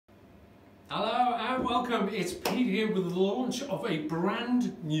Hello and welcome. It's Pete here with the launch of a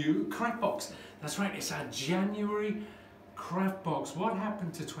brand new craft box. That's right, it's our January craft box. What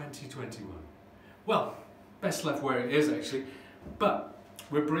happened to 2021? Well, best left where it is actually, but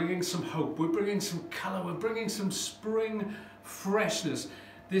we're bringing some hope, we're bringing some colour, we're bringing some spring freshness.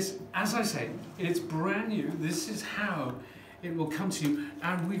 This, as I say, it's brand new. This is how it will come to you,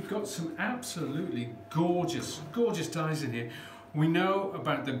 and we've got some absolutely gorgeous dies in here. We know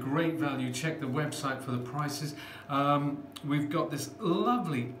about the great value. Check the website for the prices. We've got this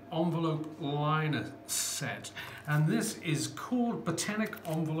lovely envelope liner set, and this is called Botanic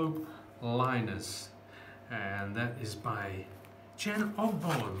Envelope Liners, and that is by Jen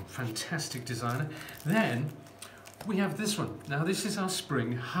Ogbolen, fantastic designer. Then we have this one. Now this is our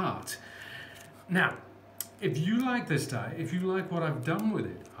Spring Heart. Now, if you like this die, if you like what I've done with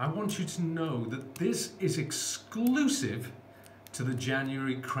it, I want you to know that this is exclusive to the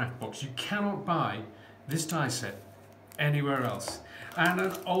January craft box. You cannot buy this die set anywhere else. And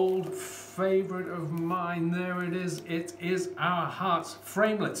an old favorite of mine, there it is our Hearts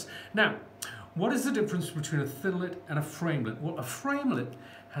Framelits. Now, what is the difference between a Thinlit and a Framelit? Well, a Framelit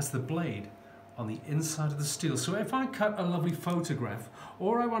has the blade on the inside of the steel. So if I cut a lovely photograph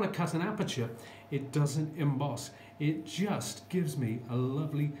or I want to cut an aperture, it doesn't emboss. It just gives me a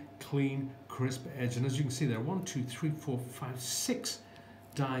lovely, clean, crisp edge. And as you can see there, 1, 2, 3, 4, 5, 6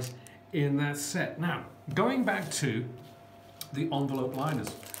 dies in that set. Now, going back to the envelope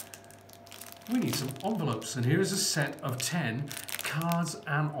liners, we need some envelopes. And here is a set of 10 cards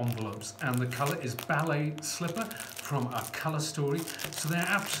and envelopes. And the color is Ballet Slipper from our Color Story. So they're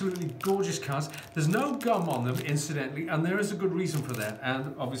absolutely gorgeous cards. There's no gum on them, incidentally, and there is a good reason for that.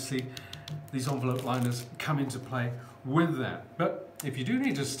 And obviously, these envelope liners come into play with that. But if you do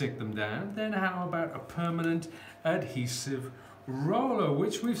need to stick them down, then how about a permanent adhesive roller,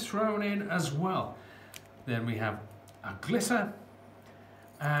 which we've thrown in as well. Then we have our glitter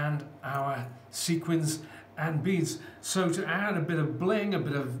and our sequins and beads. So to add a bit of bling, a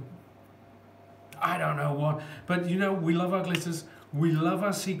bit of, I don't know what, but you know, we love our glitters, we love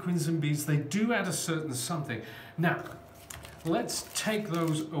our sequins and beads. They do add a certain something. Now, let's take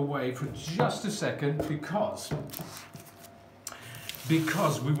those away for just a second because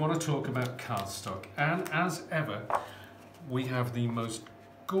we want to talk about cardstock. And as ever, we have the most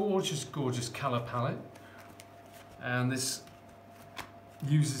gorgeous color palette, and this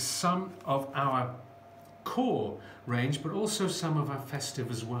uses some of our core range, but also some of our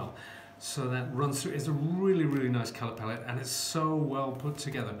festive as well. So that runs through. It's a really nice color palette, and it's so well put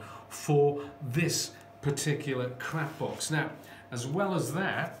together for this particular craft box. Now, as well as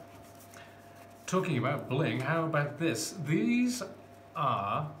that, talking about bling, how about this? These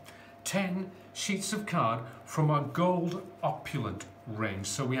are 10 sheets of card from our gold opulent range.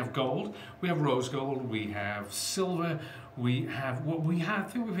 So we have gold, we have rose gold, we have silver, we have I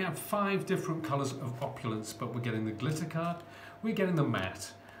think we have 5 different colors of opulence, but we're getting the glitter card, we're getting the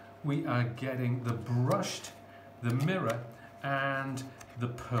matte, we are getting the brushed, the mirror, and the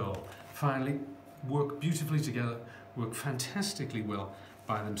pearl. Finally, work beautifully together, work fantastically well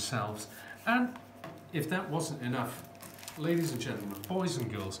by themselves. And if that wasn't enough, ladies and gentlemen, boys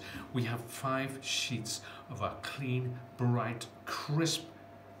and girls, we have 5 sheets of our clean, bright, crisp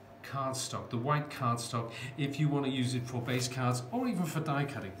cardstock, the white cardstock, if you want to use it for base cards or even for die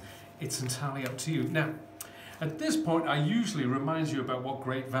cutting. It's entirely up to you. Now, at this point, I usually remind you about what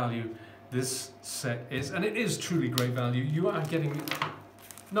great value this set is, and it is truly great value. You are getting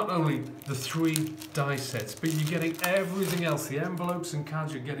not only the 3 die sets, but you're getting everything else, the envelopes and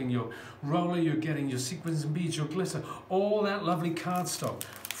cards, you're getting your roller, you're getting your sequins and beads, your glitter, all that lovely cardstock,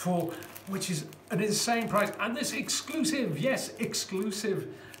 for which is an insane price. And this exclusive, yes,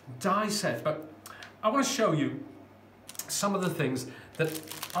 exclusive die set. But I want to show you some of the things that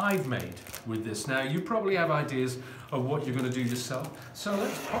I've made with this. Now, you probably have ideas of what you're going to do yourself. So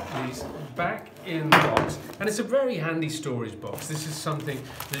let's pop these back in the box. And it's a very handy storage box. This is something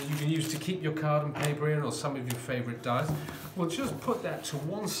that you can use to keep your card and paper in, or some of your favorite dies. We'll just put that to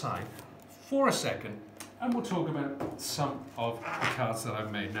one side for a second, and we'll talk about some of the cards that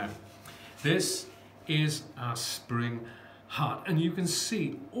I've made. Now, this is our Spring Heart, and you can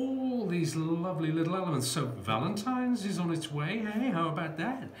see all these lovely little elements. So Valentine's is on its way. Hey, how about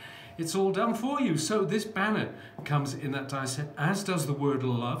that? It's all done for you. So this banner comes in that die set, as does the word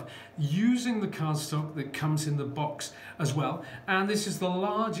love, using the cardstock that comes in the box as well. And this is the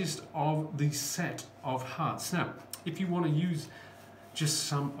largest of the set of hearts. Now, if you want to use just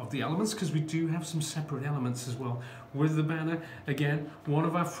some of the elements, because we do have some separate elements as well with the banner, again, one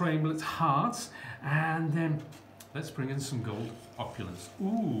of our Framelits hearts, and then let's bring in some gold opulence.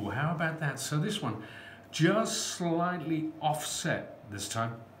 Ooh, how about that? So this one, just slightly offset this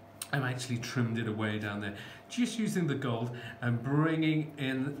time. I've actually trimmed it away down there, just using the gold and bringing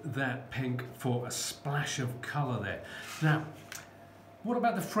in that pink for a splash of color there. Now, what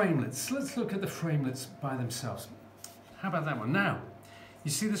about the framelits? Let's look at the framelits by themselves. How about that one? Now,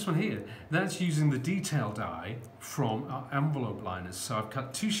 you see this one here? That's using the detail die from our envelope liners. So I've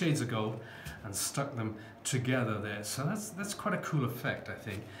cut 2 shades of gold and stuck them together there. So that's quite a cool effect, I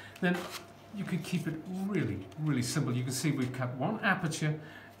think. Then you could keep it really, really simple. You can see we've cut 1 aperture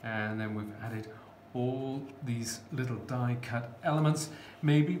and then we've added all these little die cut elements.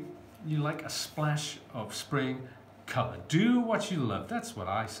 Maybe you like a splash of spring color. Do what you love. That's what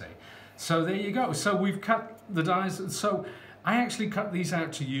I say. So there you go. So we've cut the dies. So I actually cut these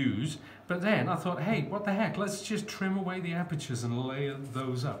out to use, but then I thought, hey, what the heck? Let's just trim away the apertures and layer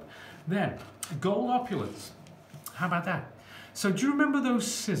those up. Then, gold opulence. How about that? So do you remember those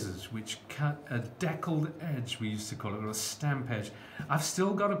scissors which cut a deckled edge, we used to call it, or a stamp edge? I've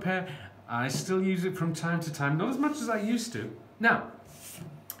still got a pair. I still use it from time to time, not as much as I used to. Now,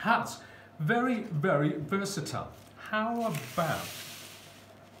 hearts, very, very versatile. How about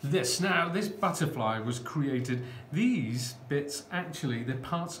this? Now, this butterfly was created, these bits actually, they're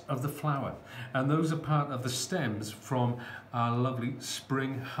parts of the flower, and those are part of the stems from our lovely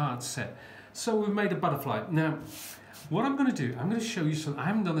Spring Hearts set. So we've made a butterfly. Now, what I'm going to do, I'm going to show you something. I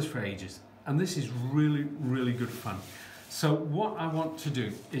haven't done this for ages, and this is really, really good fun. So what I want to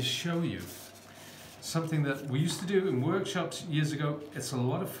do is show you something that we used to do in workshops years ago. It's a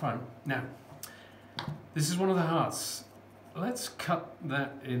lot of fun. Now, this is one of the hearts. Let's cut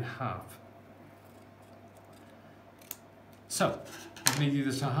that in half. So, you can either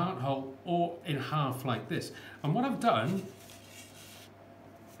use a heart hole or in half like this. And what I've done,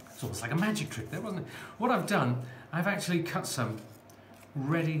 it's almost like a magic trick there, wasn't it? What I've done, I've actually cut some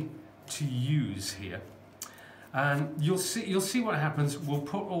ready to use here. And you'll see what happens. We'll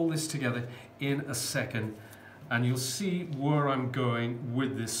put all this together in a second, and you'll see where I'm going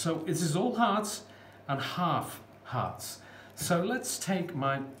with this. So this is all hearts and half hearts. So let's take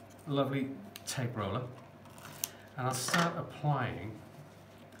my lovely tape roller and I'll start applying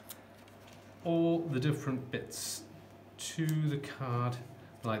all the different bits to the card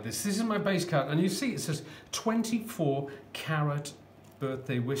like this. This is my base card, and you see it says 24 carat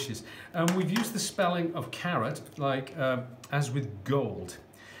birthday wishes. And we've used the spelling of carat like as with gold.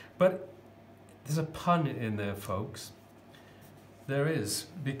 But there's a pun in there, folks. There is,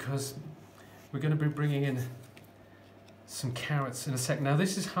 because we're going to be bringing in some carrots in a sec. Now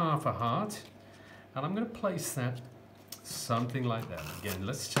this is half a heart, and I'm going to place that something like that. Again,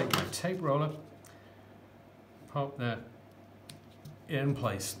 let's take my tape roller, pop that in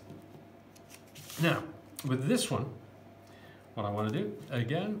place. Now, with this one, what I want to do,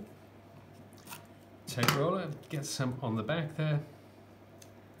 again, tape roller, get some on the back there.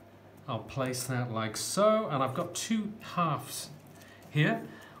 I'll place that like so, and I've got 2 halves here,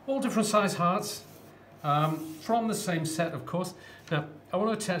 all different size hearts. From the same set, of course. Now, I want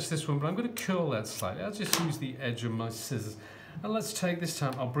to attach this one, but I'm going to curl that slightly. I'll just use the edge of my scissors. And let's take this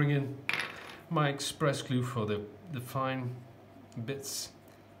time, I'll bring in my express glue for the fine bits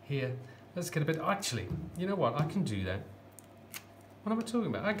here. Let's get a bit, actually, you know what, I can do that. What am I talking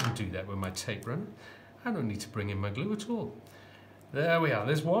about? I can do that with my tape runner. I don't need to bring in my glue at all. There we are,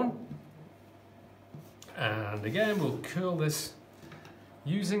 there's one. And again, we'll curl this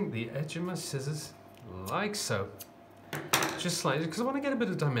using the edge of my scissors. Like so, just slightly, because I want to get a bit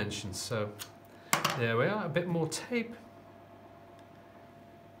of dimension. So there we are, a bit more tape,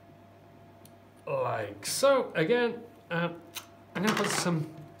 like so. Again, I'm going to put some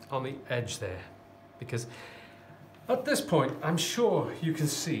on the edge there, because at this point I'm sure you can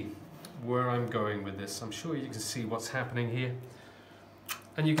see where I'm going with this. I'm sure you can see what's happening here,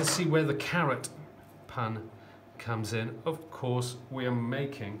 and you can see where the carrot pun comes in. Of course, we are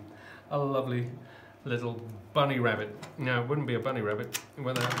making a lovely little bunny rabbit. Now, it wouldn't be a bunny rabbit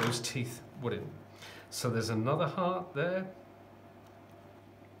without those teeth, would it? So there's another heart there.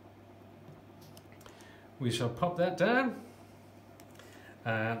 We shall pop that down.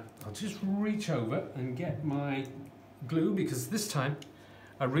 And I'll just reach over and get my glue, because this time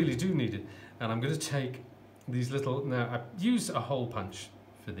I really do need it. And I'm going to take these little, now I use a hole punch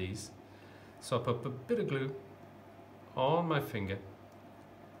for these. So I'll put a bit of glue on my finger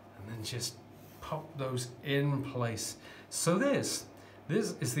and then just pop those in place. So this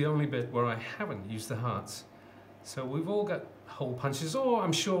is the only bit where I haven't used the hearts. So we've all got hole punches, or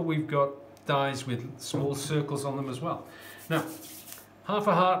I'm sure we've got dies with small circles on them as well. Now, half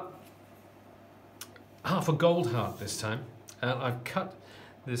a heart, half a gold heart this time, and I've cut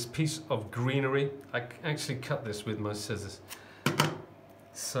this piece of greenery. I actually cut this with my scissors.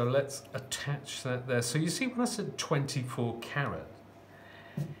 So let's attach that there. So you see when I said 24 karat,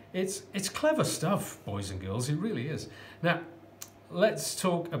 it's clever stuff, boys and girls, it really is. Now, let's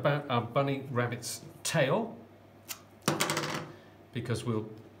talk about our bunny rabbit's tail, because we'll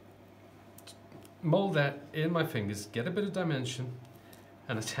mold that in my fingers, get a bit of dimension,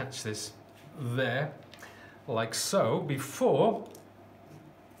 and attach this there, like so, before,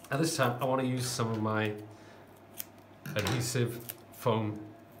 and this time I want to use some of my adhesive foam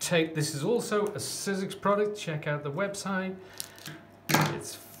tape. This is also a Sizzix product, check out the website,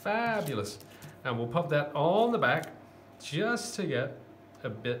 it's fabulous. And we'll pop that on the back, just to get a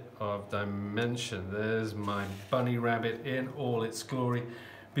bit of dimension. There's my bunny rabbit in all its glory,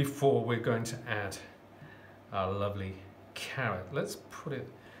 before we're going to add our lovely carrot. Let's put it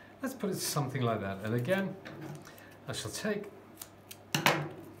something like that. And again, I shall take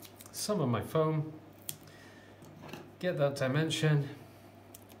some of my foam, get that dimension,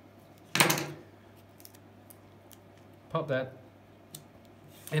 pop that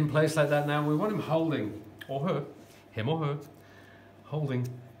in place like that. Now we want him holding, or her, him or her, holding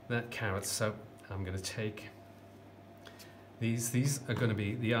that carrot. So I'm going to take these are going to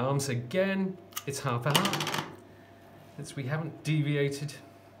be the arms. Again, it's half a heart. We haven't deviated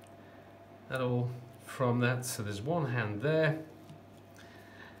at all from that. So there's one hand there,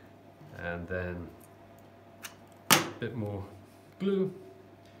 and then a bit more glue,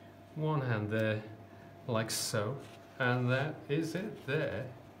 one hand there, like so, and that is it there.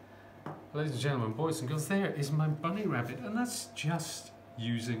 Ladies and gentlemen, boys and girls, there is my bunny rabbit, and that's just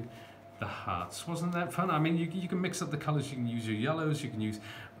using the hearts. Wasn't that fun? I mean, you can mix up the colors. You can use your yellows, you can use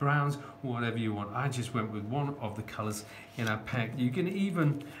browns, whatever you want. I just went with one of the colors in our pack. You can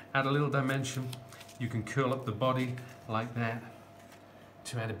even add a little dimension. You can curl up the body like that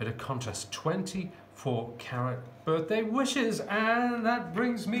to add a bit of contrast. 24 karat birthday wishes, and that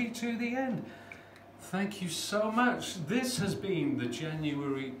brings me to the end. Thank you so much. This has been the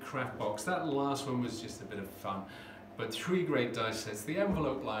January Craft Box. That last one was just a bit of fun. But 3 great die sets, the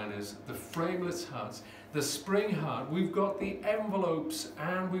envelope liners, the Framelits hearts, the Spring Heart. We've got the envelopes,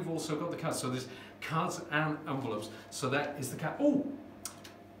 and we've also got the cards. So there's cards and envelopes. So that is the card. Oh,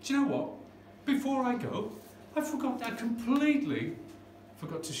 do you know what? Before I go, I completely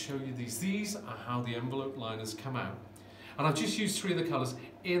forgot to show you these. These are how the envelope liners come out. And I've just used 3 of the colours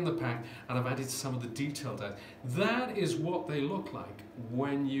in the pack, and I've added some of the detailed out. That is what they look like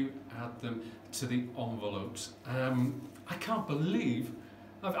when you add them to the envelopes. I can't believe,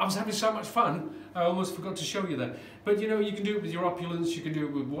 I was having so much fun, I almost forgot to show you that. But you know, you can do it with your opulence, you can do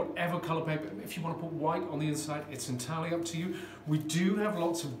it with whatever colour paper. If you want to put white on the inside, it's entirely up to you. We do have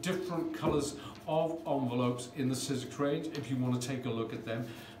lots of different colours of envelopes in the Sizzix range, if you want to take a look at them.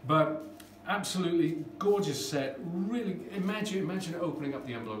 But absolutely gorgeous set. Really, imagine opening up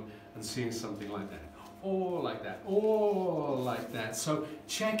the envelope and seeing something like that, or like that, or like that. So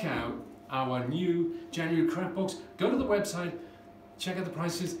check out our new January Craft Box. Go to the website, check out the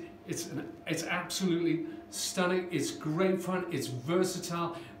prices. It's absolutely stunning. It's great fun. It's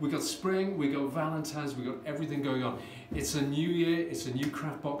versatile. We got spring, we got Valentine's, we got everything going on. It's a new year. It's a new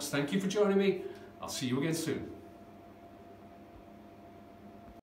craft box. Thank you for joining me. I'll see you again soon.